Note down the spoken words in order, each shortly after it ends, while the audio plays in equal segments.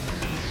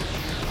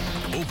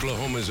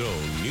Oklahoma's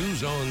own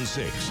News on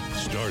 6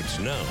 starts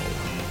now.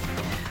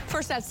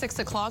 First at 6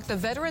 o'clock, the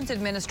Veterans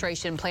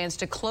Administration plans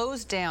to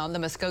close down the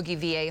Muskogee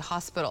VA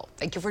Hospital.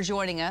 Thank you for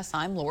joining us.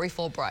 I'm Lori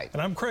Fulbright.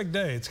 And I'm Craig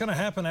Day. It's going to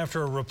happen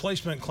after a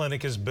replacement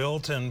clinic is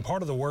built and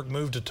part of the work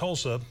moved to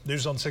Tulsa.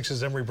 News on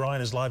 6's Emery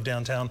Bryan is live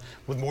downtown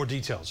with more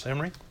details.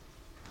 Emery?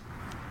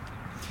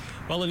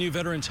 Well, a new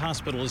Veterans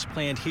Hospital is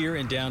planned here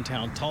in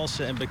downtown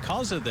Tulsa, and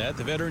because of that,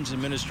 the Veterans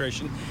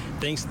Administration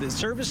thinks that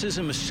services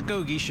in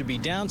Muskogee should be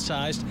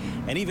downsized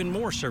and even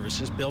more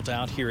services built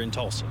out here in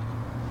Tulsa.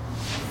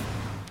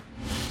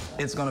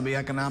 It's going to be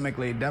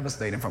economically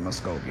devastating for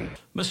Muskogee.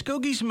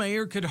 Muskogee's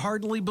mayor could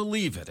hardly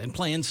believe it and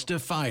plans to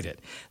fight it.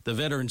 The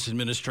Veterans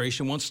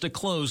Administration wants to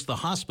close the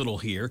hospital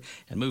here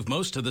and move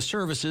most of the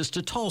services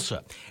to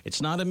Tulsa.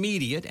 It's not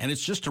immediate and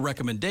it's just a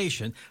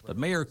recommendation, but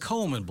Mayor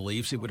Coleman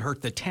believes it would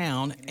hurt the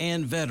town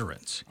and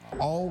veterans.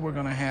 All we're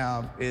going to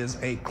have is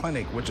a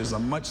clinic, which is a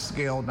much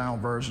scaled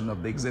down version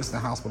of the existing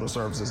hospital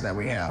services that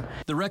we have.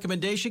 The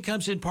recommendation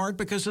comes in part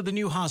because of the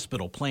new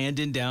hospital planned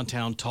in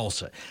downtown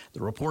Tulsa.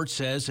 The report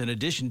says in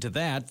addition to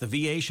that, the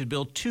VA should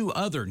build 2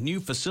 other new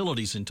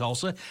facilities in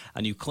Tulsa,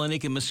 a new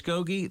clinic in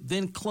Muskogee,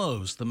 then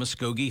close the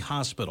Muskogee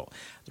Hospital.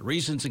 The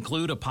reasons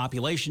include a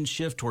population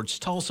shift towards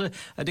Tulsa,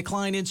 a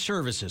decline in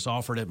services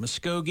offered at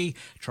Muskogee,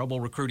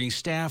 trouble recruiting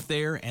staff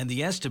there, and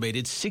the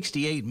estimated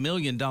 $68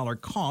 million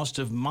cost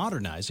of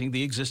modernizing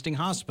the existing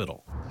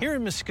hospital. Here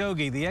in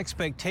Muskogee, the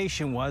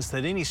expectation was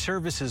that any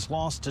services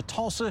lost to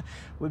Tulsa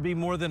would be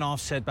more than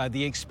offset by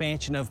the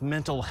expansion of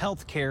mental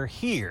health care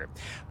here.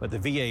 But the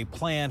VA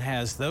plan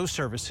has those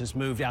services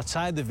moved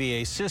outside the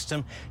VA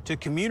system to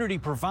community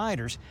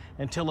providers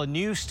until a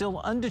new, still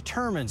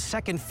undetermined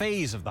second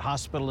phase of the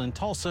hospital in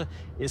Tulsa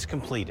is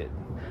completed.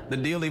 The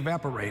deal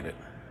evaporated.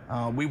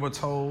 We were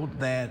told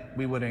that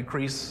we would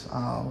increase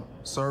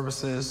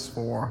services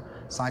for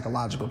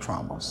psychological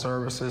trauma,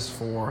 services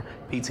for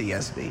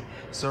PTSD,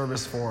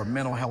 service for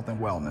mental health and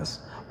wellness.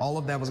 All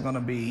of that was going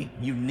to be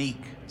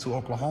unique to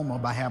Oklahoma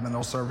by having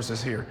those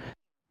services here.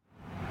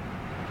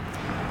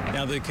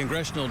 Now, the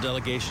congressional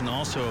delegation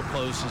also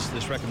opposes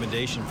this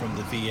recommendation from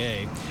the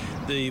VA.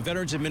 The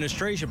Veterans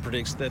Administration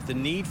predicts that the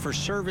need for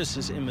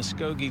services in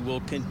Muskogee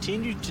will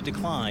continue to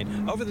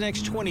decline over the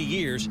next 20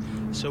 years,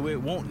 so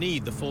it won't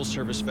need the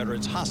full-service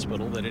Veterans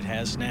Hospital that it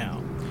has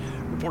now.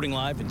 Reporting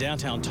live in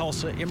downtown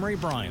Tulsa, Emery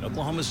Bryan,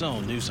 Oklahoma's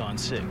own News on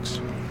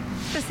 6.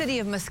 The city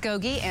of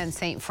Muskogee and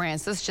St.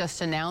 Francis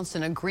just announced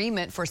an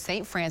agreement for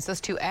St.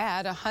 Francis to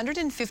add a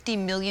 $150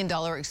 million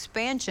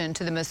expansion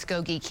to the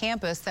Muskogee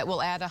campus that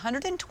will add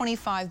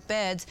 125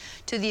 beds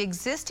to the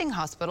existing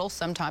hospital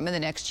sometime in the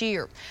next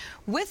year.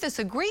 With this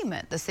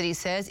agreement, the city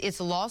says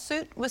its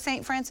lawsuit with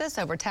St. Francis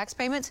over tax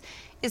payments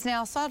is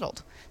now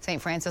settled.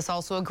 St. Francis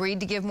also agreed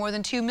to give more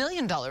than $2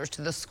 million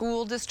to the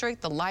school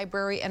district, the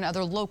library, and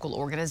other local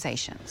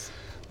organizations.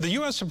 The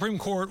U.S. Supreme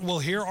Court will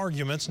hear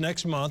arguments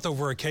next month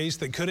over a case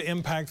that could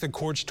impact the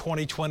court's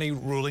 2020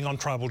 ruling on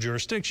tribal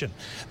jurisdiction.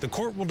 The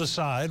court will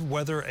decide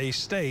whether a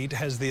state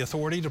has the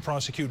authority to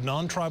prosecute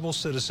non-tribal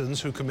citizens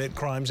who commit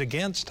crimes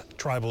against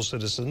tribal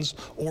citizens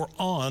or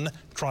on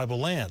tribal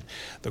land.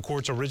 The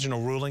court's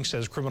original ruling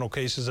says criminal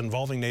cases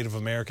involving Native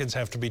Americans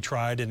have to be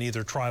tried in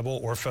either tribal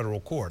or federal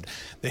court.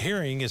 The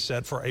hearing is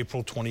set for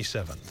April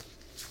 27th.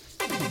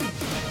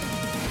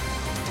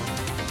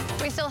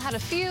 We still had a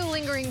few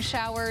lingering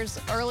showers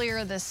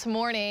earlier this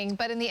morning,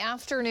 but in the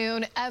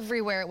afternoon,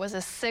 everywhere it was a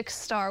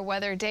 6-star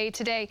weather day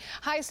today.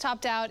 Highs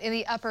topped out in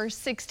the upper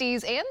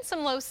 60s and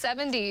some low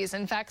 70s.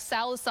 In fact,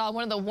 Sallisaw,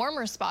 one of the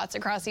warmer spots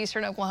across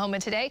eastern Oklahoma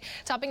today,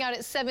 topping out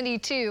at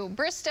 72.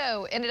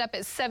 Bristow ended up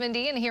at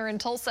 70, and here in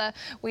Tulsa,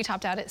 we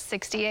topped out at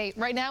 68.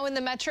 Right now in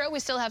the metro, we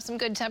still have some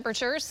good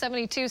temperatures.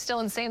 72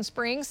 still in Sand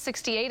Springs,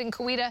 68 in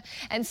Coweta,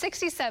 and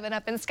 67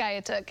 up in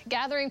Skiatook.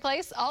 Gathering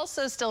Place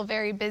also still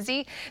very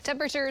busy.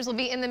 Temperatures will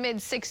be in the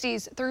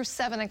mid-60s through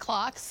 7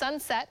 o'clock.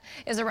 Sunset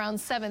is around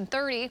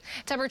 7:30.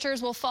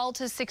 Temperatures will fall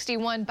to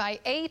 61 by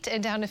 8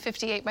 and down to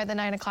 58 by the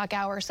 9 o'clock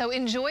hour. So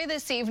enjoy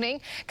this evening.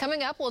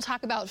 Coming up, we'll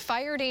talk about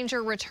fire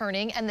danger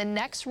returning and the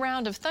next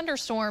round of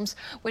thunderstorms,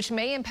 which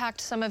may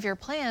impact some of your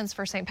plans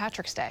for St.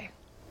 Patrick's Day.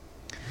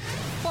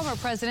 Former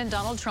President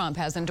Donald Trump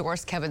has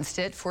endorsed Kevin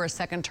Stitt for a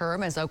second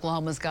term as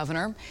Oklahoma's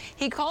governor.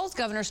 He calls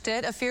Governor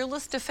Stitt a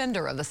fearless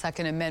defender of the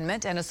Second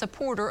Amendment and a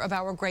supporter of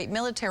our great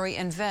military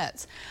and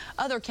vets.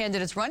 Other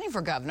candidates running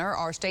for governor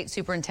are State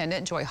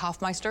Superintendent Joy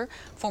Hoffmeister,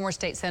 former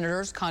state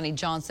senators Connie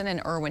Johnson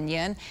and Irwin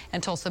Yen,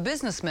 and Tulsa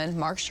businessman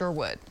Mark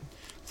Sherwood.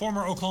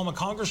 Former Oklahoma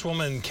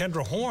Congresswoman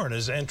Kendra Horn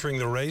is entering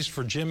the race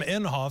for Jim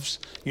Inhofe's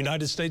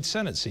United States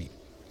Senate seat.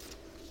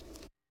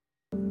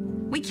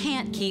 We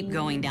can't keep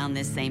going down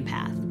this same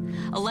path,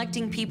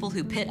 electing people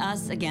who pit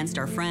us against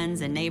our friends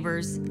and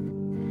neighbors.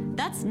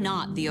 That's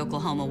not the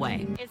Oklahoma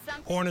way.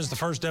 Horn is the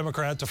first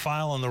Democrat to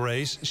file in the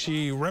race.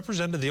 She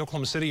represented the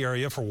Oklahoma City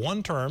area for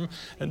one term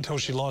until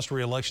she lost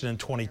re-election in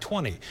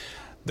 2020.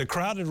 The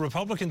crowded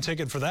Republican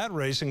ticket for that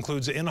race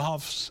includes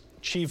Inhofe's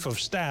Chief of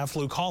Staff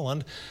Luke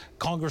Holland,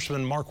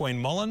 Congressman Markwayne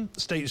Mullin,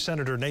 State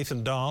Senator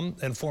Nathan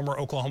Dahm, and former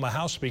Oklahoma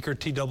House Speaker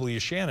T.W.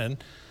 Shannon.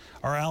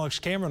 Our Alex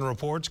Cameron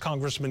reports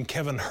Congressman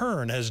Kevin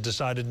Hern has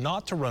decided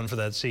not to run for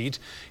that seat.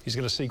 He's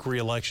going to seek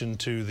re-election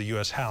to the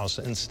U.S. House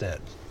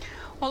instead.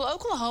 Well,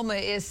 Oklahoma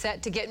is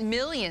set to get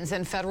millions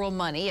in federal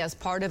money as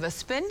part of a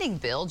spending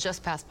bill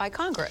just passed by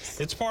Congress.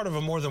 It's part of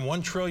a more than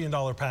 $1 trillion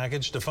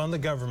package to fund the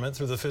government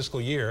through the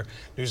fiscal year.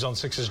 News on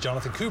 6's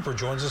Jonathan Cooper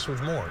joins us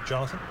with more.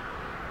 Jonathan?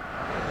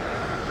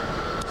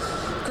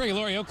 Greg,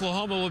 Lori,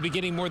 Oklahoma will be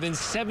getting more than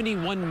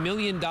 $71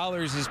 million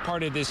as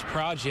part of this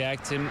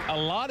project, and a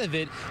lot of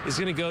it is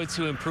going to go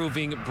to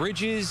improving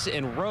bridges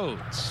and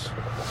roads.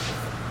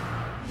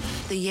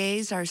 The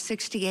yeas are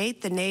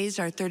 68, the nays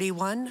are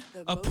 31.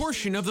 A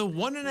portion of the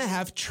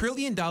 $1.5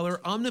 trillion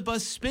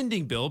omnibus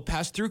spending bill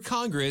passed through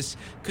Congress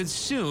could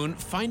soon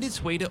find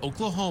its way to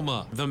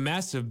Oklahoma. The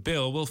massive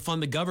bill will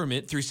fund the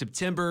government through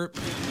September,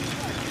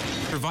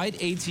 provide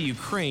aid to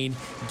Ukraine,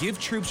 give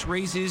troops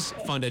raises,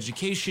 fund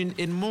education,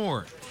 and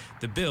more.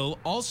 The bill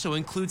also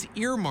includes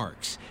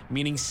earmarks,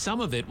 meaning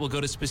some of it will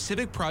go to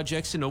specific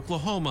projects in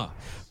Oklahoma.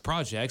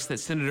 Projects that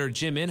Senator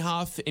Jim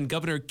Inhofe and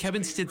Governor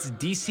Kevin Stitt's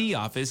D.C.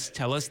 office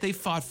tell us they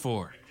fought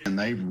for. And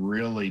they've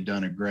really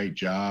done a great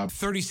job.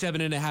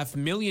 $37.5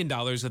 million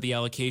of the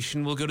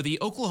allocation will go to the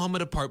Oklahoma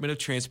Department of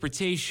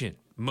Transportation,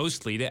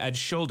 mostly to add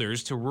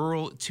shoulders to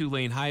rural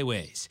two-lane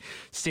highways.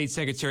 State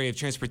Secretary of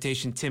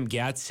Transportation Tim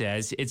Gatz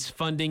says it's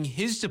funding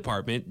his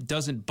department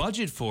doesn't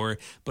budget for,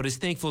 but is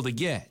thankful to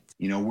get.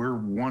 You know, we're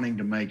wanting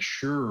to make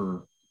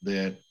sure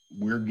that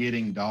we're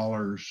getting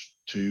dollars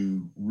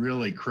to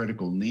really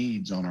critical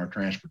needs on our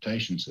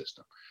transportation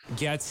system.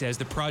 Gatz says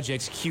the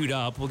projects queued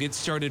up will get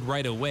started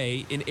right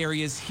away in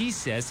areas he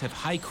says have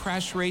high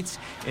crash rates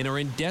and are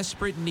in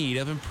desperate need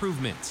of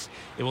improvements.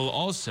 It will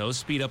also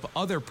speed up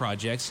other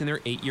projects in their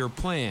 8-year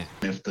plan.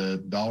 If the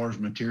dollars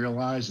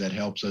materialize, that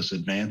helps us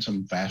advance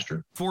them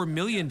faster. $4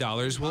 million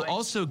will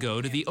also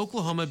go to the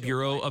Oklahoma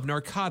Bureau of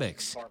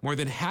Narcotics. More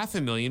than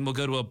 $500,000 will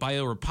go to a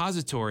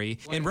biorepository,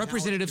 and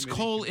Representatives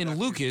Cole and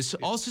Lucas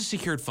also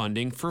secured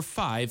funding for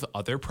 5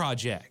 other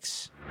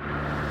projects.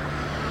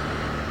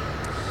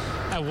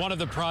 One of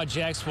the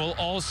projects will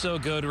also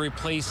go to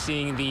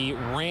replacing the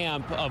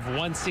ramp of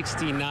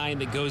 169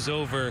 that goes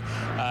over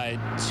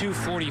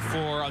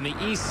 244 on the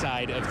east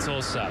side of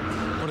Tulsa.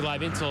 We're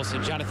live in Tulsa.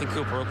 Jonathan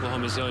Cooper,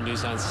 Oklahoma's own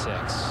News on 6.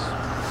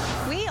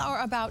 We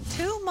are about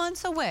 2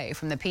 months away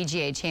from the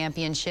PGA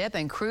Championship,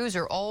 and crews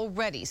are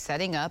already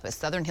setting up at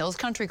Southern Hills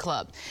Country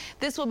Club.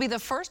 This will be the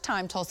first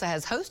time Tulsa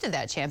has hosted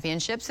that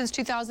championship since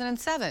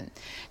 2007.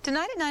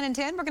 Tonight at 9 and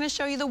 10, we're going to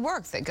show you the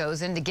work that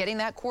goes into getting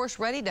that course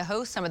ready to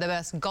host some of the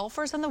best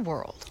golfers in the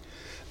world.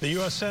 The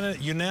U.S.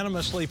 Senate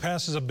unanimously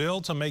passes a bill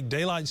to make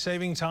daylight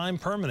saving time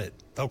permanent.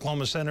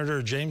 Oklahoma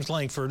Senator James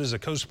Lankford is a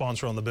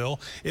co-sponsor on the bill.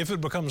 If it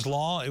becomes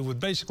law, it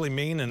would basically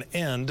mean an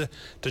end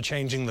to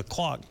changing the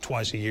clock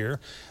twice a year.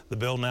 The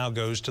bill now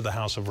goes to the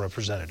House of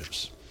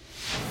Representatives.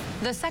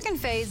 The second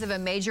phase of a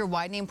major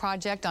widening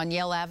project on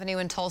Yale Avenue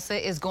in Tulsa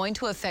is going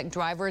to affect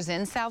drivers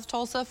in South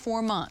Tulsa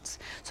for months.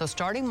 So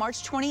starting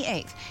March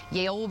 28th,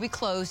 Yale will be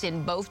closed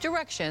in both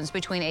directions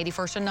between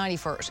 81st and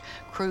 91st.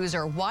 Crews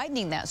are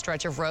widening that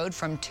stretch of road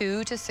from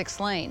 2 to 6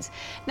 lanes.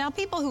 Now,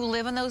 people who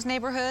live in those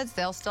neighborhoods,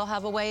 they'll still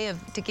have a way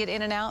to get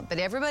in and out, but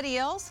everybody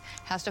else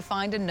has to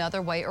find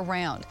another way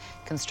around.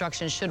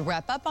 Construction should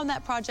wrap up on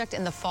that project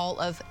in the fall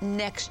of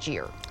next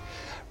year.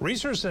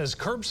 Research says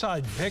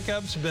curbside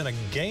pickups have been a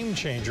game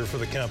changer for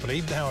the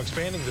company. Now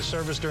expanding the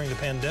service during the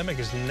pandemic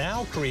is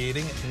now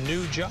creating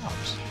new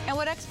jobs. And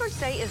what experts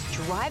say is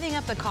driving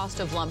up the cost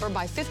of lumber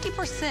by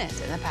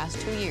 50% in the past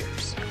 2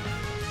 years.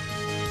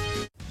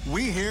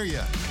 We hear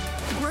you.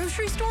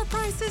 Grocery store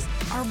prices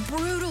are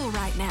brutal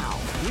right now.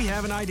 We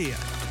have an idea.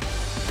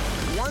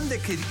 One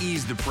that could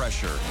ease the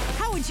pressure.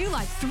 How would you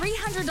like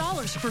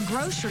 $300 for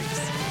groceries?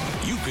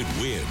 You could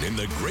win in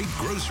the Great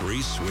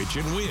Grocery Switch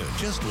and Win.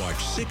 Just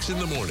watch 6 in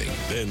the morning,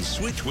 then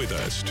switch with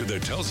us to the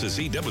Tulsa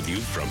CW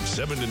from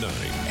 7 to 9,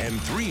 and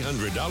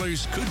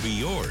 $300 could be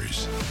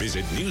yours.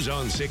 Visit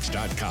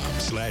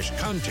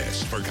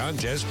newson6.com/contest for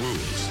contest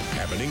rules.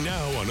 Happening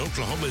now on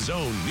Oklahoma's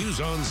own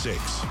News on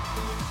 6.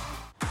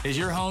 Is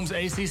your home's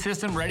AC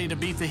system ready to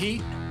beat the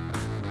heat?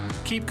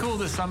 Keep cool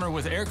this summer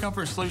with Air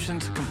Comfort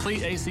Solutions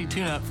Complete AC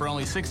Tune-Up for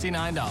only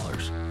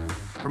 $69.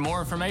 For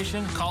more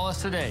information, call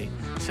us today,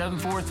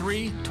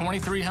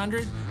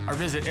 743-2300, or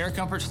visit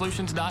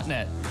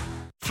aircomfortsolutions.net.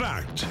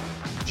 Fact.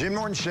 Jim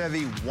Norton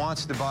Chevy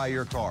wants to buy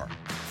your car.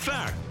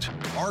 Fact.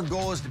 Our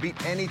goal is to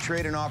beat any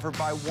trade-in offer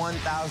by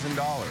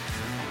 $1,000.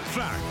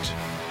 Fact.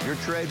 Your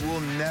trade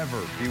will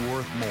never be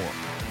worth more.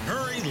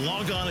 Hurry,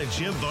 log on at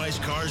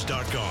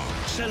JimBuysCars.com.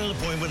 Set an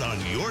appointment on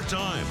your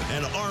time,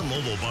 and our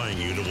mobile buying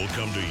unit will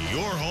come to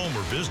your home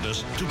or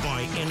business to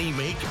buy any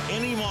make,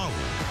 any model.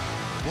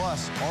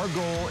 Plus, our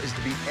goal is to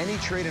beat any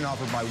trade-in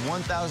offer by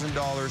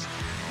 $1,000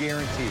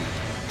 guaranteed.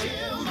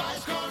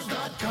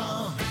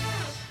 JimBuysCars.com.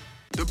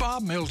 The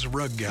Bob Mills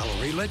Rug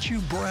Gallery lets you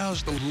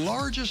browse the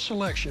largest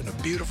selection of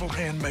beautiful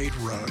handmade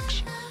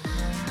rugs.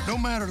 No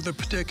matter the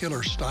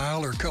particular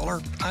style or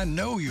color, I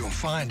know you'll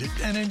find it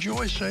and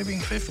enjoy saving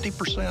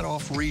 50%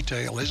 off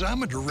retail as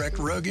I'm a direct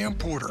rug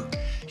importer.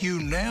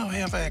 You now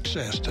have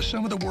access to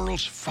some of the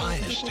world's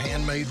finest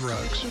handmade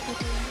rugs.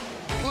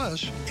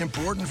 Plus,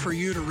 important for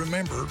you to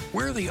remember,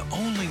 we're the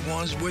only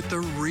ones with the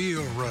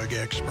real rug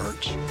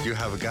experts. You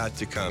have got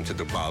to come to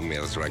the Bob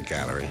Mills Rug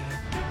Gallery.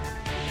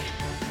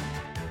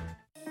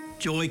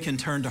 Joy can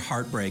turn to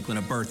heartbreak when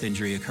a birth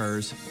injury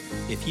occurs.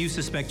 If you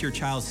suspect your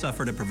child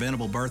suffered a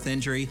preventable birth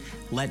injury,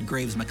 let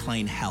Graves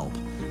McLean help.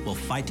 We'll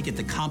fight to get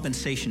the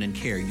compensation and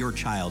care your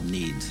child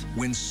needs.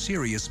 When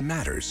serious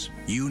matters,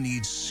 you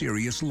need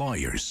serious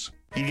lawyers.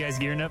 You guys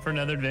gearing up for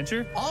another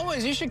adventure?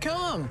 Always, you should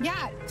come.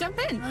 Yeah, jump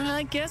in.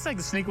 I guess I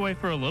can sneak away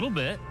for a little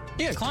bit.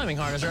 Yeah, climbing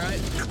harness,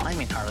 right?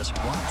 Climbing harness,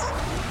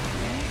 what?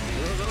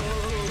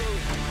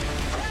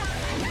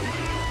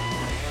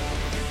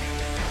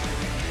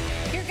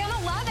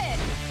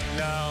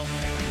 No.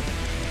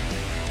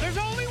 There's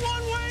only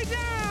one way down!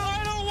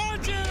 I don't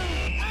want you!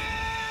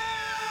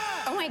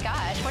 Oh my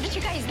gosh, what did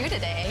you guys do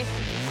today?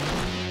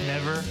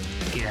 Never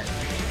get.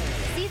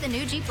 See the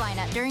new Jeep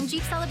lineup during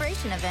Jeep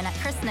Celebration event at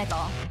Chris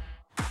Nickel.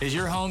 Is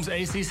your home's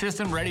AC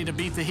system ready to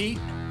beat the heat?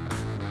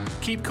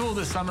 Keep cool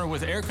this summer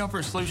with Air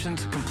Comfort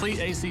Solutions Complete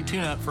AC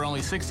Tune-Up for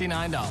only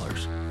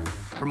 $69.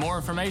 For more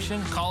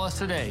information, call us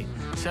today,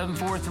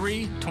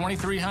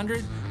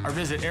 743-2300, or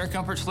visit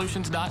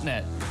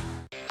aircomfortsolutions.net.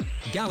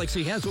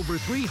 Galaxy has over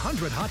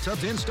 300 hot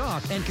tubs in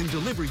stock and can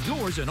deliver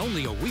yours in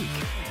only a week.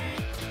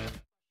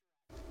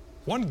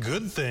 One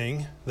good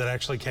thing that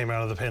actually came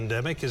out of the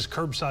pandemic is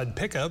curbside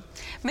pickup.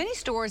 Many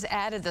stores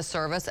added the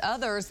service.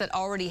 Others that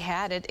already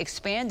had it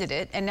expanded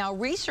it. And now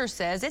research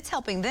says it's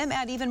helping them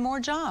add even more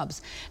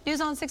jobs.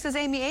 News on 6's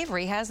Amy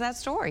Avery has that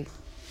story.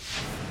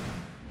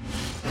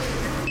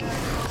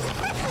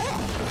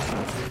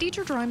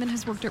 Deidre Dryman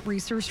has worked at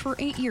Reese's for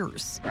 8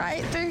 years.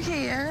 Right through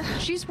here.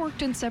 She's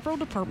worked in several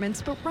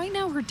departments, but right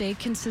now her day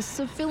consists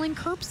of filling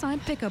curbside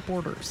pickup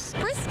orders.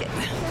 Brisket.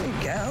 There you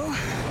go.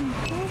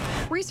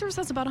 Reese's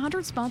has about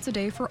 100 spots a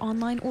day for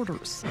online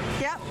orders.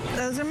 Yep,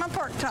 those are my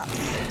pork chops.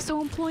 So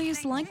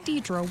employees like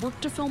Deidre work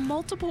to fill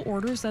multiple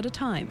orders at a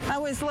time. I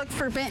always look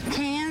for bent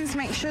cans,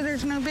 make sure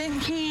there's no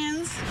bent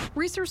cans.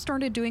 Reese's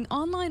started doing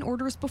online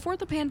orders before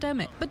the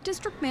pandemic, but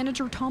District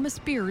Manager Thomas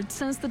Beard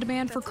says the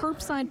demand for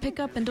curbside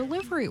pickup and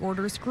delivery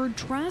orders grew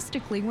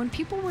drastically when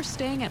people were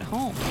staying at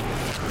home.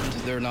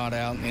 They're not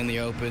out in the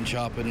open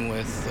shopping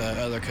with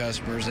other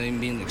customers and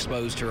even being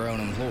exposed to our own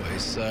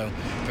employees. So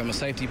from a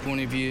safety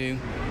point of view,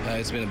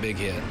 it's been a big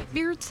hit.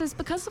 Beard says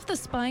because of the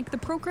spike, the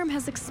program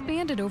has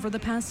expanded over the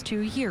past 2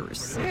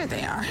 years. Here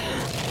they are.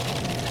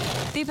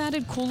 They've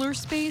added cooler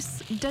space,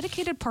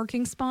 dedicated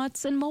parking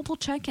spots, and mobile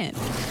check-in.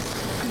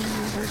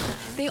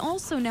 They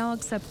also now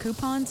accept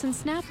coupons and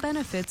SNAP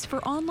benefits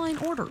for online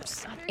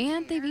orders.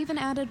 And they've even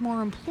added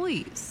more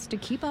employees to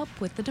keep up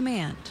with the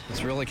demand.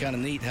 It's really kind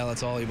of neat how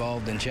it's all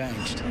evolved and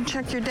changed. And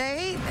check your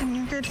date, and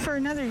you're good for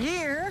another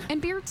year.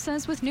 And Beard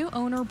says with new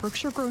owner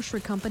Brookshire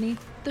Grocery Company,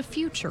 the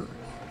future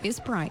is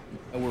bright.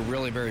 We're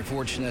really very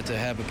fortunate to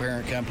have a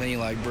parent company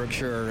like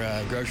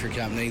Brookshire Grocery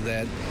Company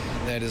that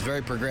is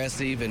very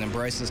progressive and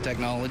embraces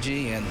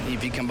technology. And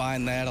if you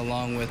combine that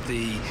along with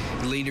the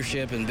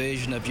leadership and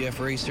vision of Jeff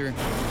Reeser,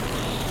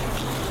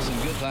 some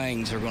good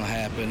things are going to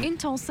happen. In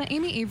Tulsa,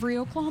 Amy Avery,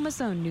 Oklahoma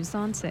Zone News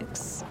on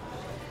 6.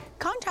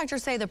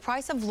 Contractors say the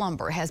price of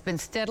lumber has been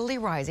steadily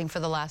rising for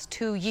the last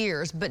 2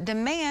 years, but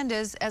demand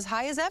is as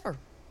high as ever.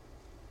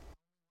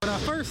 When I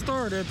first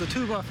started, the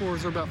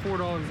 2x4s are about $4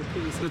 a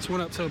piece. It's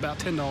went up to about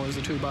 $10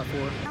 a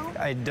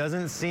 2x4. It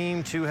doesn't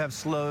seem to have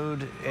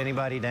slowed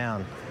anybody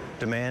down.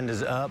 Demand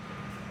is up.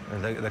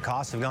 The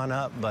costs have gone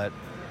up, but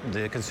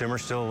the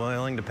consumer's still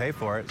willing to pay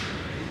for it.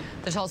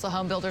 The Tulsa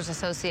Home Builders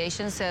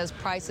Association says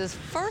prices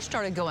first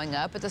started going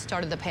up at the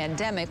start of the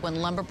pandemic when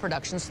lumber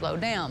production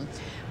slowed down.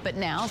 But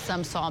now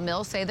some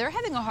sawmills say they're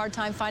having a hard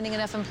time finding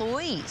enough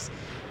employees.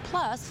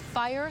 Plus,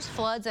 fires,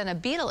 floods, and a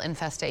beetle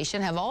infestation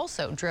have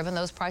also driven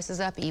those prices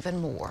up even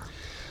more.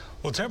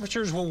 Well,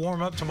 temperatures will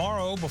warm up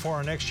tomorrow before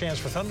our next chance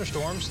for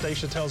thunderstorms.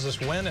 Stacia tells us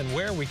when and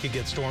where we could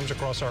get storms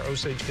across our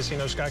Osage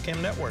Casino Skycam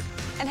network.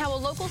 And how a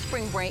local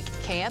spring break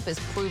camp is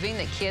proving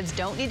that kids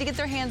don't need to get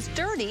their hands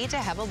dirty to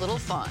have a little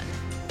fun.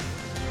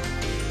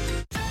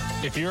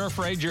 If you're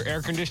afraid your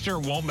air conditioner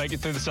won't make it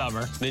through the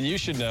summer, then you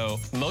should know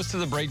most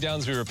of the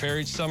breakdowns we repair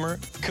each summer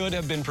could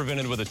have been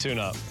prevented with a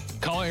tune-up.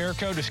 Call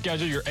Airco to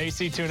schedule your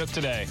AC tune-up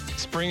today.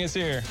 Spring is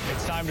here.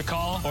 It's time to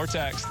call or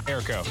text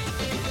Airco.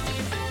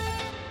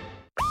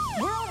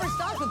 We're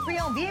overstocked with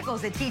pre-owned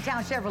vehicles at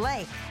T-Town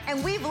Chevrolet,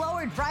 and we've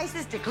lowered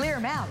prices to clear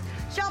them out.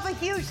 Shop a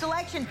huge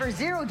selection for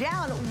 $0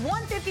 down,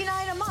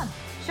 $159 a month.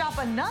 Shop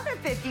another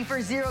 $50 for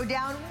 $0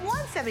 down,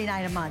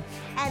 $179 a month.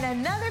 And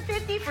another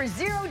 $50 for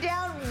 $0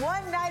 down,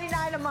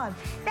 $199 a month.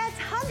 That's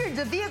hundreds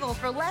of vehicles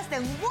for less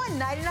than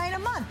 $199 a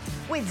month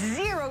with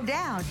 $0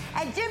 down.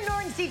 At Jim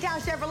Norton's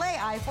T-Town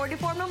Chevrolet,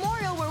 I-44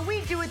 Memorial, where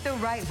we do it the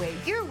right way,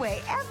 your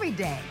way, every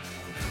day.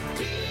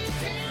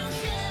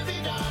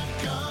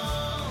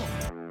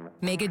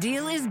 Mega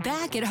Deal is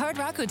back at Hard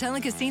Rock Hotel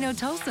and Casino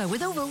Tulsa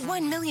with over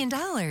 $1 million.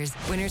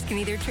 Winners can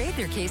either trade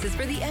their cases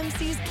for the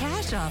MC's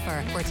cash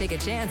offer or take a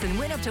chance and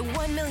win up to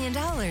 $1 million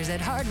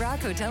at Hard Rock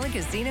Hotel and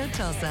Casino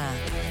Tulsa.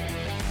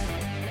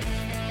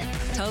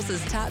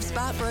 Tulsa's top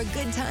spot for a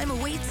good time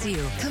awaits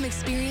you. Come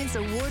experience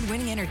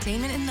award-winning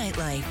entertainment and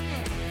nightlife.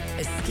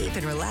 Escape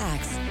and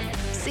relax.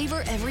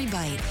 Savor every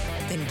bite.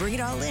 Then bring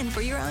it all in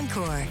for your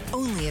encore.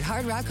 Only at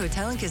Hard Rock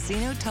Hotel and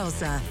Casino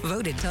Tulsa.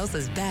 Voted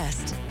Tulsa's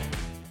best.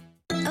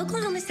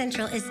 Oklahoma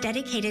Central is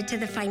dedicated to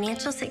the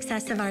financial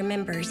success of our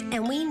members,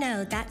 and we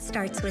know that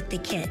starts with the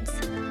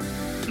kids.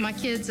 My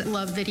kids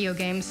love video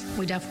games.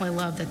 We definitely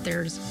love that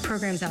there's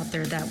programs out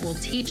there that will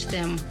teach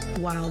them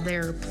while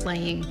they're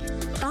playing.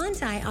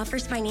 Bonsai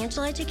offers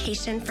financial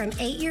education from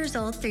 8 years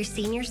old through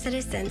senior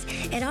citizens.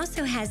 It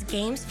also has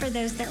games for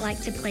those that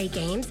like to play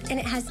games, and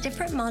it has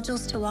different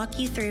modules to walk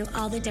you through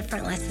all the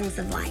different lessons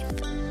of life.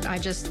 I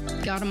just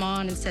got them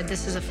on and said,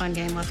 this is a fun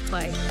game, let's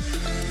play.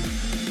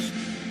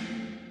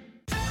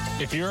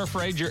 If you're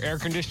afraid your air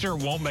conditioner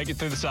won't make it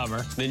through the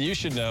summer, then you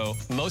should know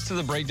most of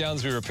the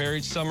breakdowns we repair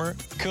each summer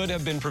could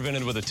have been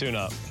prevented with a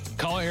tune-up.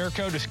 Call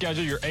Airco to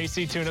schedule your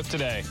AC tune-up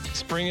today.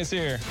 Spring is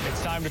here.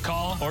 It's time to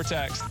call or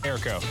text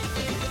Airco.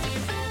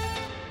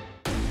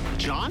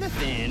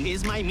 Jonathan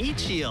is my meat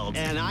shield,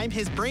 and I'm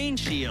his brain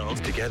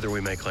shield. Together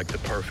we make like the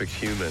perfect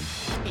human.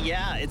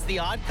 Yeah, it's the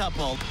odd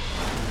couple.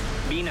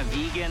 Being a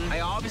vegan, I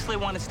obviously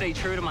want to stay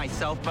true to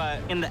myself, but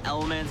in the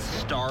elements,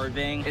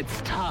 starving,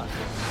 it's tough.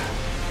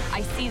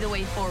 I see the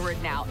way forward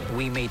now.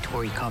 We made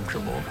Tori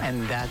comfortable,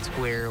 and that's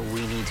where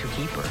we need to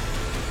keep her.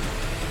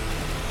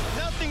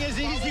 Nothing is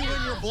easy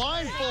when you're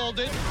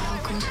blindfolded.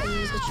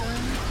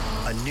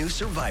 A new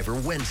Survivor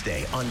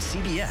Wednesday on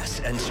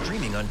CBS and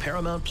streaming on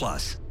Paramount+.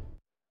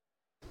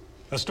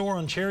 A store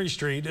on Cherry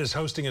Street is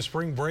hosting a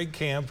spring break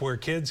camp where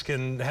kids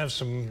can have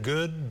some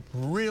good,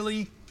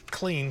 really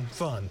clean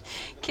fun.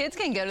 Kids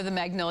can go to the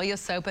Magnolia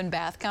Soap and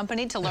Bath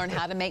Company to learn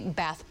how to make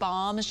bath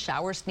bombs,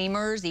 shower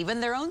steamers, even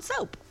their own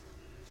soap.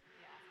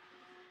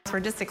 We're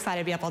just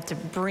excited to be able to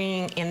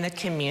bring in the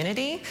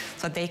community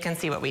so they can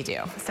see what we do.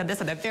 So this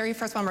is the very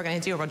first one we're going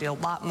to do. We'll do a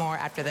lot more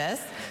after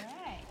this.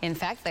 In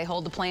fact, they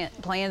hold the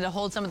plan to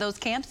hold some of those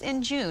camps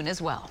in June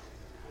as well.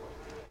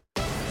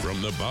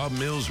 From the Bob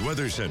Mills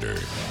Weather Center,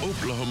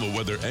 Oklahoma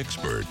weather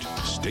expert,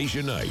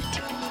 Stacia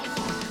Knight.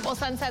 Well,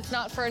 sunset's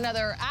not for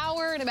another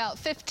hour. In about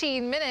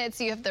 15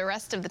 minutes, you have the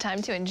rest of the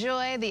time to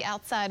enjoy the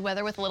outside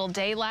weather with a little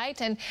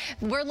daylight, and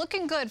we're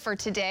looking good for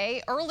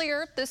today.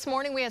 Earlier this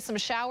morning, we had some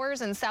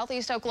showers in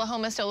southeast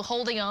Oklahoma, still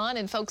holding on,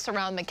 and folks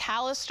around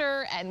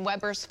McAllister and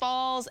Webbers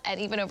Falls, and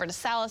even over to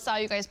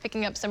Sallisaw. You guys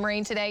picking up some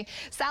rain today.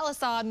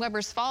 Sallisaw and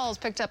Webbers Falls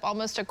picked up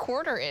almost a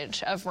quarter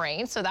inch of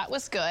rain, so that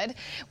was good.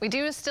 We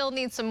do still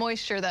need some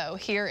moisture, though,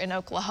 here in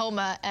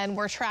Oklahoma, and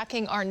we're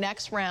tracking our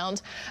next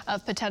round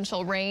of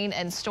potential rain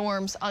and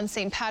storms on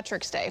St.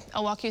 Patrick's Day.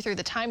 I'll walk you through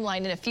the timeline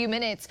in a few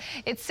minutes.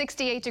 It's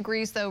 68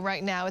 degrees, though,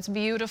 right now. It's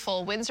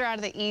beautiful. Winds are out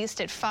of the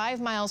east at 5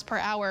 miles per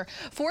hour.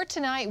 For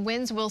tonight,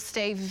 winds will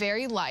stay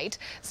very light.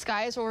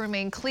 Skies will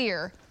remain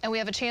clear, and we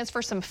have a chance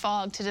for some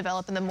fog to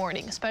develop in the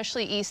morning,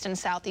 especially east and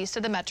southeast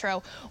of the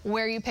metro,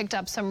 where you picked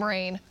up some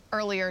rain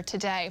earlier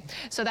today.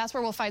 So that's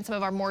where we'll find some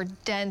of our more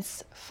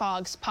dense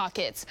fog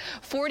pockets.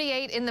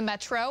 48 in the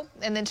metro,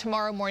 and then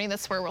tomorrow morning,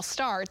 that's where we'll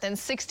start. Then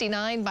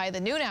 69 by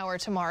the noon hour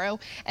tomorrow,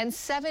 and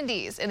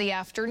 70s in the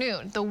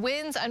afternoon. The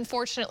winds,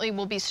 unfortunately,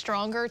 will be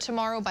stronger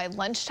tomorrow by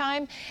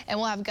lunchtime, and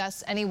we'll have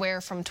gusts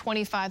anywhere from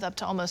 25 up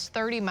to almost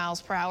 30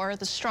 miles per hour.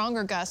 The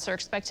stronger gusts are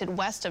expected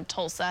west of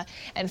Tulsa,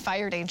 and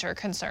fire danger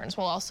concerns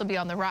will also be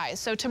on the rise.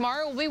 So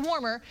tomorrow will be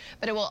warmer,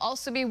 but it will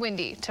also be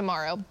windy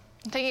tomorrow.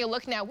 Taking a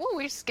look now,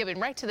 we're just skipping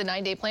right to the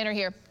 9-day planner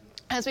here.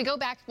 As we go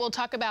back, we'll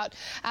talk about,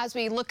 as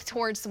we look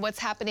towards what's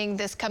happening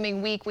this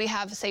coming week, we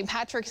have St.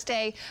 Patrick's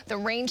Day, the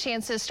rain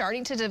chances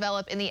starting to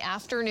develop in the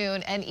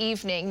afternoon and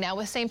evening. Now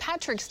with St.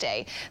 Patrick's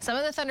Day, some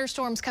of the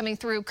thunderstorms coming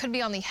through could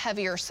be on the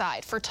heavier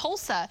side. For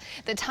Tulsa,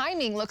 the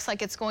timing looks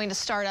like it's going to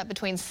start up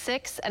between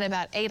 6 and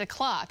about 8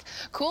 o'clock.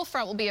 Cool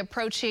front will be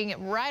approaching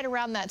right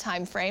around that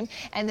time frame,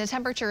 and the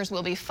temperatures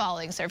will be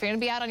falling. So if you're going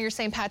to be out on your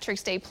St.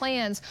 Patrick's Day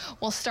plans,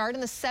 we'll start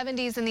in the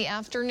 70s in the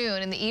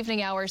afternoon, and the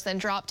evening hours then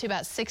drop to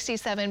about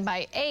 67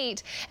 by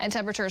 8, and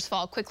temperatures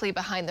fall quickly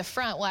behind the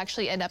front. We'll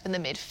actually end up in the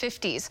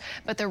mid-50s.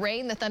 But the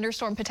rain, the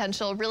thunderstorm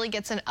potential really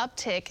gets an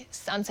uptick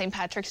on St.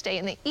 Patrick's Day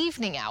in the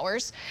evening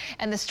hours,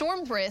 and the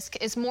storm risk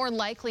is more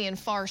likely in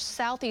far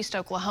southeast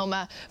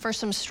Oklahoma for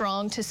some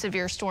strong to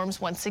severe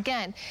storms once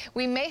again.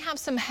 We may have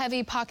some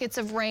heavy pockets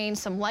of rain,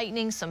 some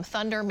lightning, some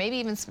thunder, maybe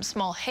even some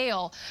small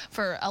hail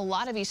for a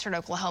lot of eastern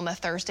Oklahoma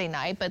Thursday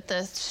night, but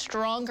the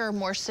stronger,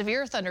 more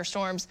severe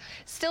thunderstorms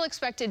still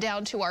expected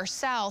down to our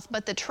south,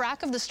 but the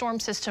track of the storm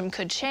system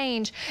could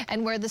change,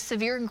 and where the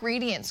severe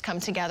ingredients come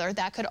together,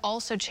 that could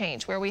also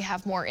change, where we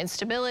have more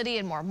instability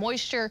and more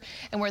moisture,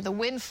 and where the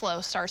wind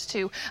flow starts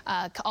to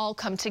all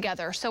come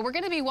together. So we're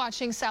going to be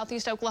watching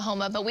southeast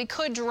Oklahoma, but we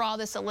could draw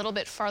this a little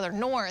bit farther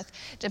north,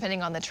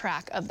 depending on the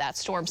track of that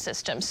storm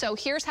system. So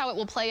here's how it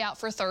will play out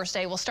for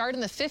Thursday. We'll start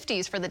in the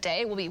 50s for the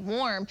day. We'll be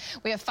warm.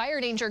 We have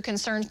fire danger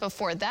concerns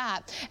before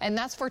that, and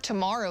that's for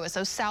tomorrow. As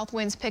those south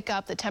winds pick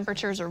up, the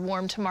temperatures are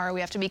warm tomorrow.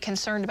 We have to be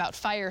concerned about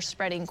fire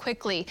spreading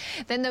quickly.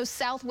 Then those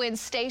south winds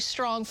stay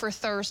strong for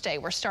Thursday.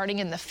 We're starting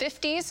in the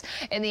 50s.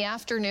 In the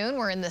afternoon,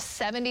 we're in the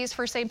 70s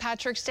for St.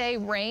 Patrick's Day.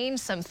 Rain,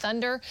 some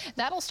thunder.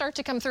 That'll start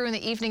to come through in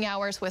the evening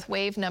hours with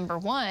wave number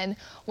 1.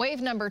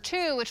 Wave number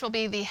 2, which will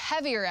be the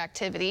heavier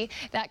activity,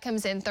 that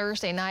comes in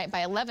Thursday night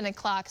by 11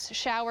 o'clock.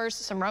 Showers,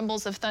 some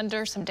rumbles of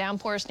thunder, some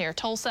downpours near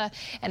Tulsa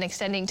and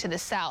extending to the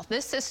south.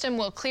 This system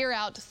will clear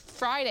out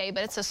Friday,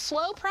 but it's a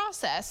slow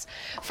process.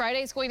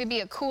 Friday is going to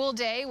be a cool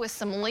day with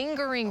some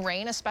lingering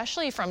rain,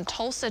 especially from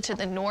Tulsa to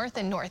the north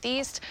and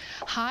northeast.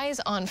 Highs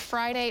on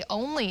Friday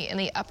only in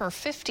the upper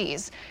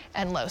 50s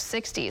and low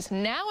 60s.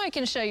 Now I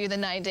can show you the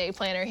 9-day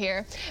planner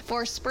here.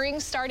 For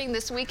spring starting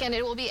this weekend,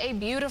 it will be a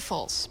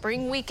beautiful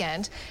spring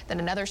weekend. Then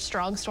another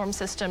strong storm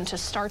system to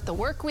start the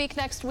work week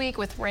next week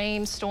with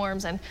rain,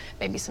 storms, and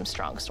maybe some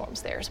strong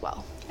storms there as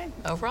well. Okay.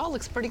 Overall,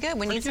 looks pretty good.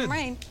 We need some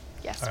rain.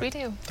 Yes, we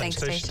do. Thanks,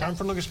 Stacia. Time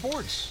for a look at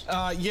sports.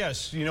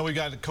 Yes, you know, we've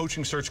got a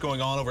coaching search going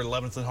on over at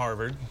 11th and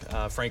Harvard.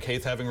 Frank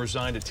Haith having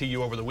resigned at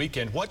TU over the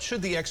weekend. What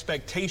should the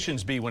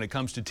expectations be when it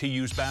comes to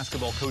TU's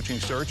basketball coaching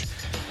search?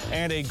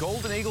 And a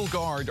Golden Eagle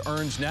guard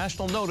earns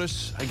national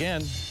notice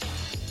again.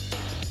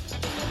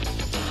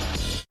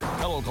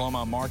 Hello,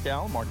 Oklahoma. I'm Mark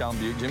Allen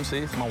Buick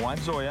GMC. It's my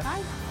wife, Zoya.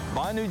 Hi.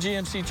 Buy a new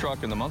GMC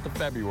truck in the month of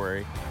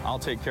February. I'll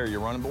take care of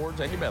your running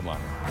boards and your bed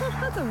liner.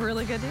 That's a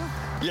really good deal.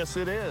 Yes,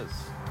 it is.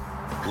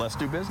 Let's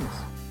do business.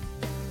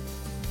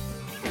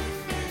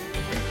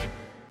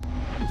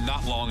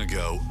 Not long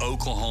ago,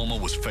 Oklahoma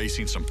was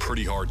facing some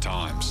pretty hard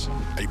times.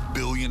 A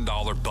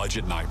billion-dollar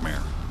budget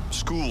nightmare.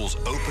 Schools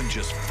open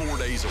just 4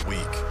 days a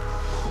week.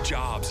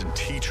 Jobs and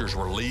teachers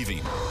were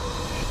leaving.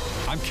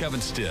 I'm Kevin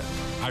Stitt.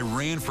 I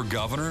ran for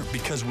governor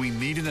because we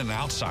needed an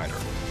outsider.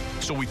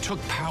 So we took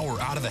power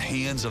out of the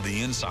hands of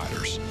the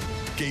insiders,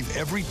 gave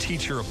every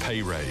teacher a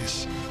pay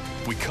raise.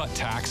 We cut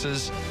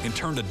taxes and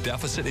turned a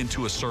deficit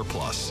into a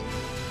surplus.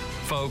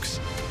 Folks,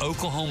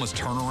 Oklahoma's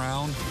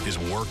turnaround is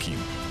working.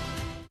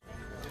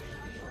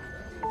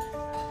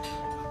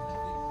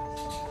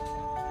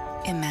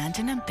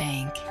 Imagine a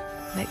bank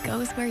that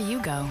goes where you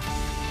go,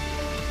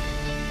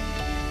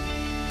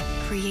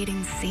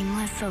 creating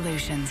seamless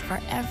solutions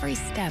for every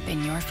step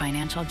in your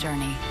financial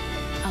journey,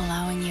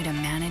 allowing you to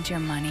manage your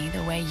money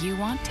the way you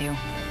want to,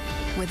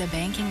 with a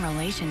banking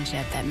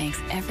relationship that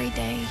makes every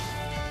day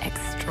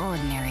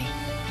extraordinary.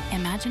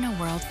 Imagine a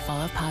world full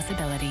of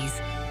possibilities,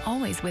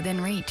 always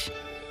within reach.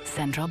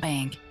 Central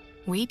Bank.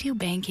 We do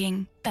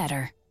banking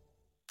better.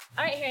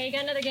 All right, here, I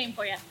got another game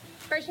for you.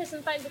 First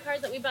person finds the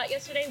cards that we bought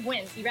yesterday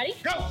wins. You ready?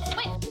 Go!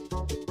 Win!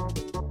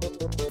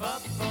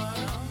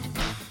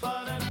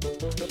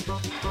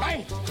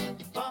 Bang!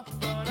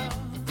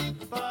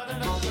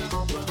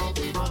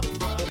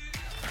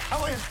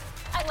 I win.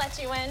 I let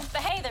you win,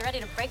 but hey, they're ready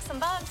to break some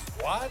bugs.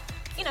 What?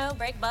 You know,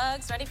 break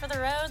bugs, ready for the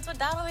roads. What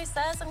Dad always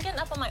says, I'm getting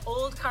up on my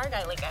old car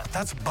guy lingo.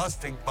 That's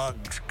busting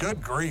bugs.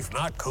 Good grief,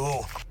 not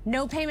cool.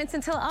 No payments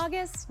until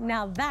August?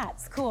 Now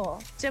that's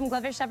cool. Jim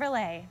Glover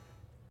Chevrolet.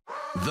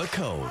 The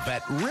Cove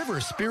at River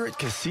Spirit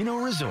Casino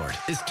Resort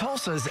is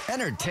Tulsa's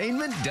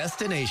entertainment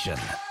destination.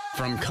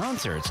 From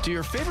concerts to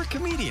your favorite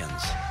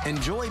comedians,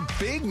 enjoy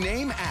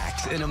big-name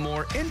acts in a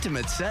more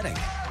intimate setting.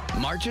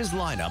 March's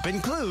lineup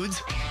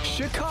includes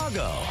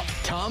Chicago,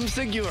 Tom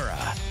Segura,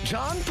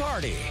 John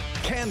Party,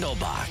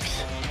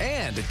 Candlebox,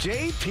 and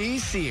J.P.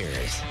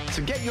 Sears.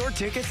 So get your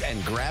tickets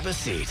and grab a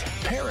seat.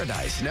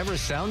 Paradise never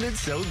sounded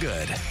so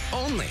good.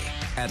 Only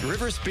at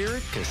River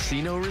Spirit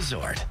Casino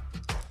Resort.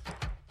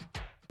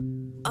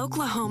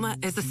 Oklahoma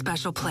is a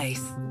special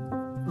place,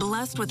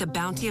 blessed with a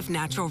bounty of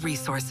natural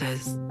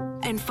resources,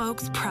 and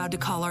folks proud to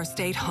call our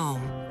state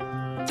home.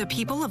 The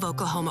people of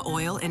Oklahoma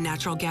Oil and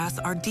Natural Gas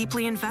are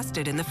deeply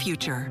invested in the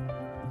future.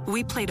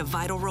 We played a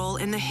vital role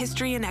in the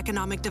history and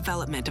economic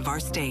development of our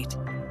state,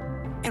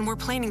 and we're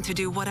planning to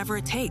do whatever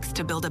it takes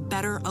to build a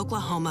better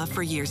Oklahoma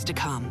for years to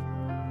come.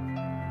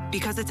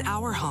 Because it's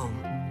our home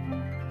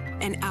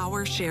and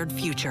our shared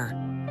future.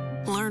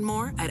 Learn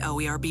more at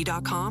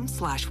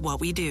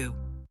oerb.com/whatwedo.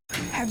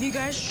 Have you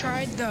guys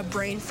tried the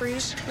brain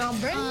freeze? No,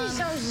 brain freeze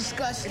sounds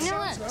disgusting. It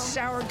sounds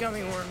sour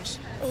gummy worms.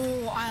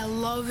 Oh, I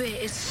love it.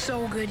 It's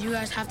so good. You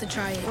guys have to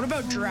try it. What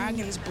about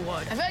dragon's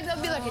blood? I feel like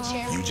that'd be like a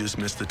cherry. You just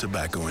missed the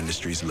tobacco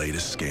industry's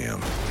latest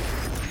scam.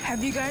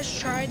 Have you guys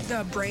tried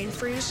the brain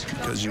freeze?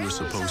 Because you were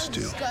supposed to.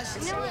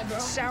 Disgusting. You know what, bro?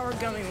 Sour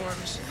gummy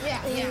worms.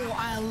 Yeah. Oh,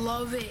 I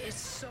love it.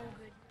 It's so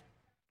good.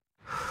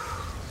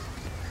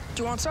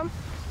 Do you want some?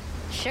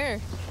 Sure.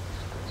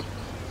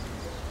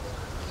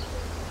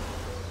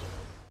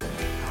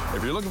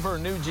 If you're looking for a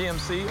new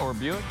GMC or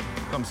Buick,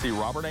 come see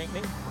Robert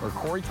Ankney or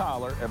Corey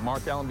Tyler at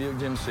Mark Allen Buick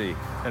GMC.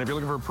 And if you're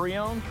looking for a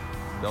pre-owned,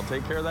 they'll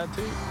take care of that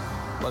too.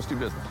 Let's do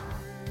business.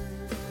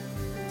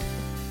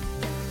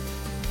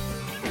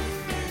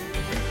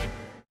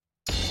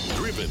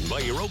 Driven by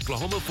your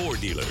Oklahoma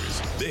Ford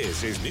dealers,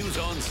 this is News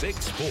on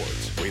 6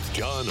 Sports with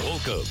John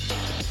Holcomb.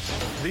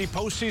 The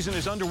postseason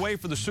is underway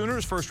for the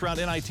Sooners. First round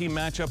NIT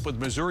matchup with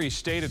Missouri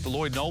State at the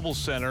Lloyd Noble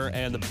Center,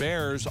 and the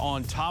Bears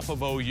on top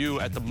of OU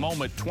at the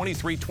moment,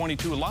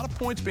 23-22. A lot of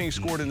points being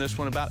scored in this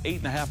one, about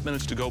 8.5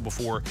 minutes to go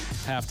before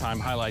halftime.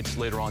 Highlights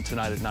later on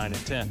tonight at 9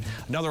 and 10.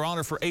 Another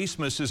honor for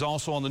Asmus is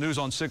also on the News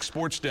on 6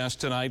 Sports desk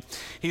tonight.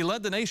 He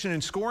led the nation in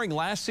scoring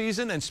last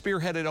season and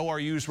spearheaded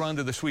ORU's run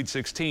to the Sweet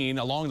 16,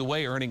 along the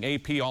way earning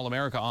AP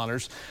All-America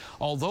honors.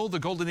 Although the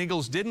Golden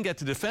Eagles didn't get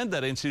to defend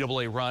that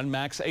NCAA run,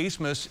 Max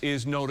Asmus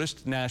is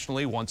noticed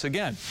nationally once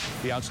again.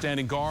 The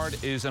outstanding guard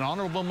is an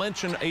honorable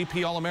mention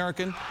AP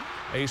All-American.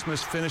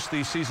 Asmus finished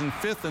the season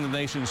 5th in the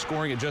nation,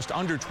 scoring at just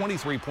under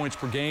 23 points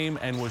per game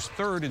and was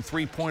 3rd in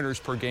three-pointers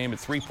per game at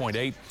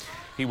 3.8.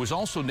 He was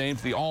also named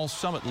to the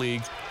All-Summit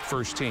League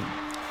first team.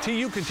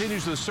 TU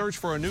continues the search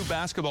for a new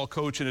basketball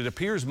coach, and it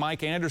appears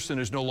Mike Anderson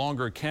is no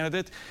longer a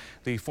candidate.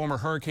 The former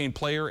Hurricane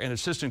player and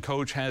assistant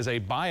coach has a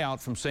buyout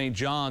from St.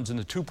 John's in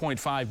the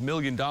 $2.5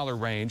 million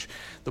range.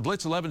 The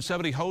Blitz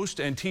 1170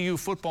 host and TU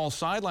football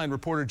sideline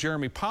reporter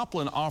Jeremy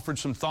Poplin offered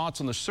some thoughts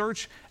on the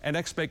search and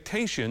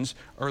expectations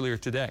earlier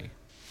today.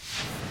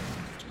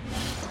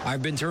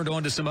 I've been turned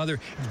on to some other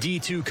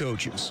D2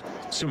 coaches,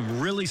 some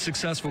really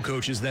successful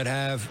coaches that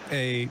have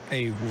a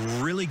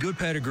really good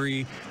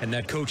pedigree and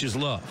that coaches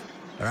love.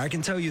 And I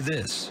can tell you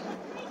this,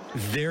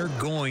 they're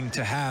going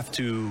to have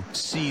to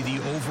see the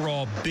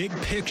overall big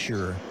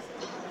picture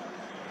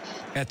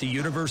at the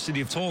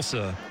University of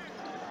Tulsa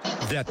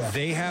that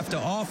they have to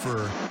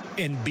offer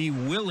and be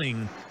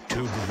willing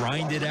to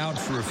grind it out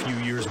for a few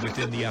years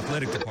within the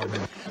athletic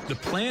department. The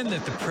plan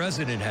that the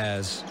president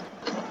has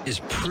is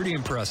pretty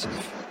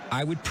impressive.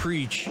 I would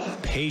preach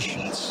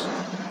patience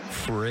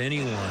for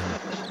anyone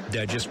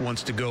that just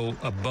wants to go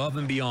above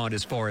and beyond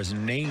as far as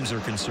names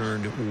are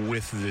concerned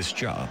with this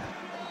job.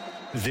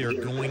 They're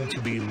going to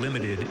be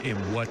limited in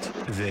what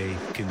they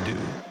can do.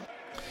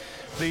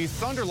 The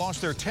Thunder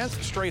lost their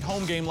 10th straight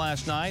home game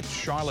last night.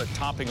 Charlotte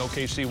topping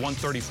OKC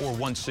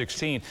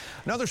 134-116.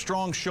 Another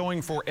strong showing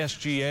for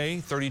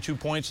SGA, 32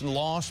 points in the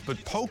loss, but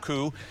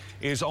Poku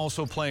is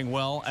also playing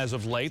well as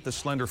of late. The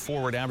slender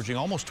forward averaging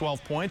almost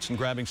 12 points and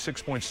grabbing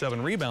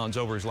 6.7 rebounds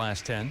over his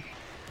last 10.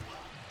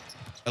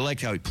 I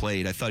liked how he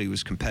played. I thought he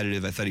was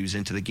competitive. I thought he was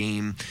into the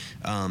game.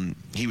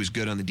 He was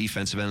good on the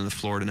defensive end of the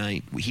floor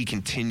tonight. He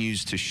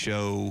continues to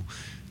show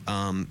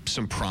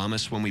some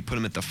promise when we put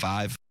him at the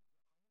 5.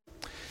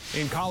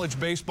 In college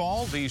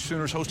baseball, the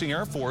Sooners hosting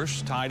Air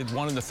Force tied at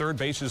 1 in the 3rd,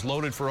 bases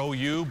loaded for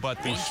OU,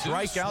 but the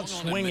strikeout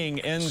swinging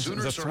ends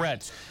the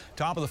threat.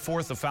 Top of the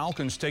 4th, the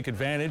Falcons take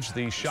advantage.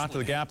 The shot to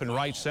the gap in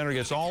right center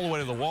gets all the way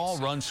to the wall.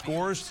 Run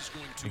scores.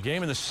 The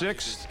game in the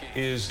 6th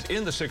is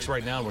in the 6th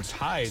right now. We're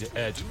tied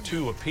at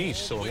 2 apiece.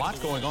 So a lot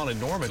going on in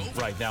Norman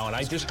right now, and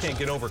I just can't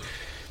get over.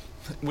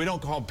 We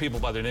don't call people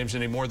by their names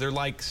anymore. They're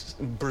like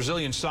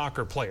Brazilian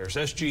soccer players,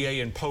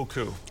 SGA and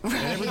Poku. Right.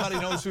 And everybody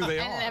knows who they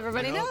are. And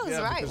everybody knows,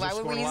 yeah, right? Why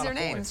would we use their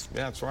names?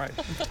 Yeah, that's right.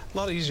 A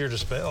lot easier to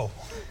spell.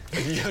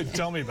 Yeah,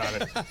 tell me about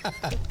it.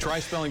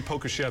 Try spelling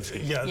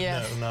Pokashevsky. Yeah,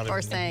 no, not or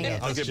even, saying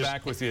it. I'll get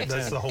back with you.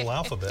 That's the whole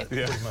alphabet,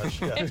 pretty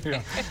much.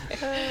 Yeah.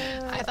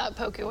 I thought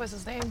Poku was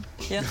his name.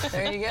 Yeah,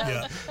 there you go.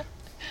 Yeah.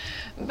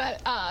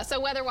 But so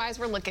weather-wise,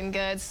 we're looking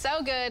good.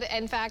 So good.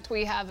 In fact,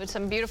 we have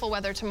some beautiful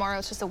weather tomorrow.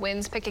 It's just the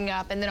winds picking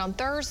up. And then on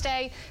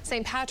Thursday,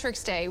 St.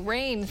 Patrick's Day,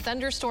 rain,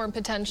 thunderstorm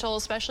potential,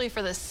 especially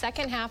for the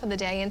second half of the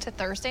day into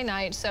Thursday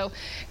night. So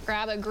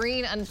grab a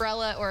green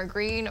umbrella or a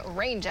green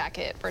rain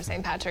jacket for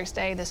St. Patrick's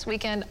Day this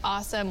weekend.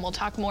 Awesome. We'll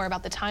talk more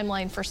about the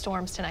timeline for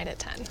storms tonight at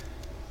 10.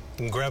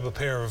 And grab a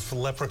pair of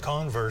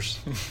leprechaun verse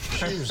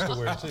shoes to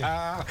wear, too.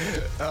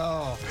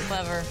 Oh.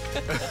 Clever.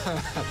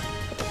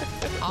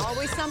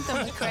 Always something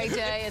with Craig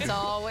J. It's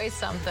always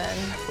something.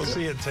 We'll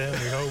see you at 10,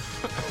 we hope.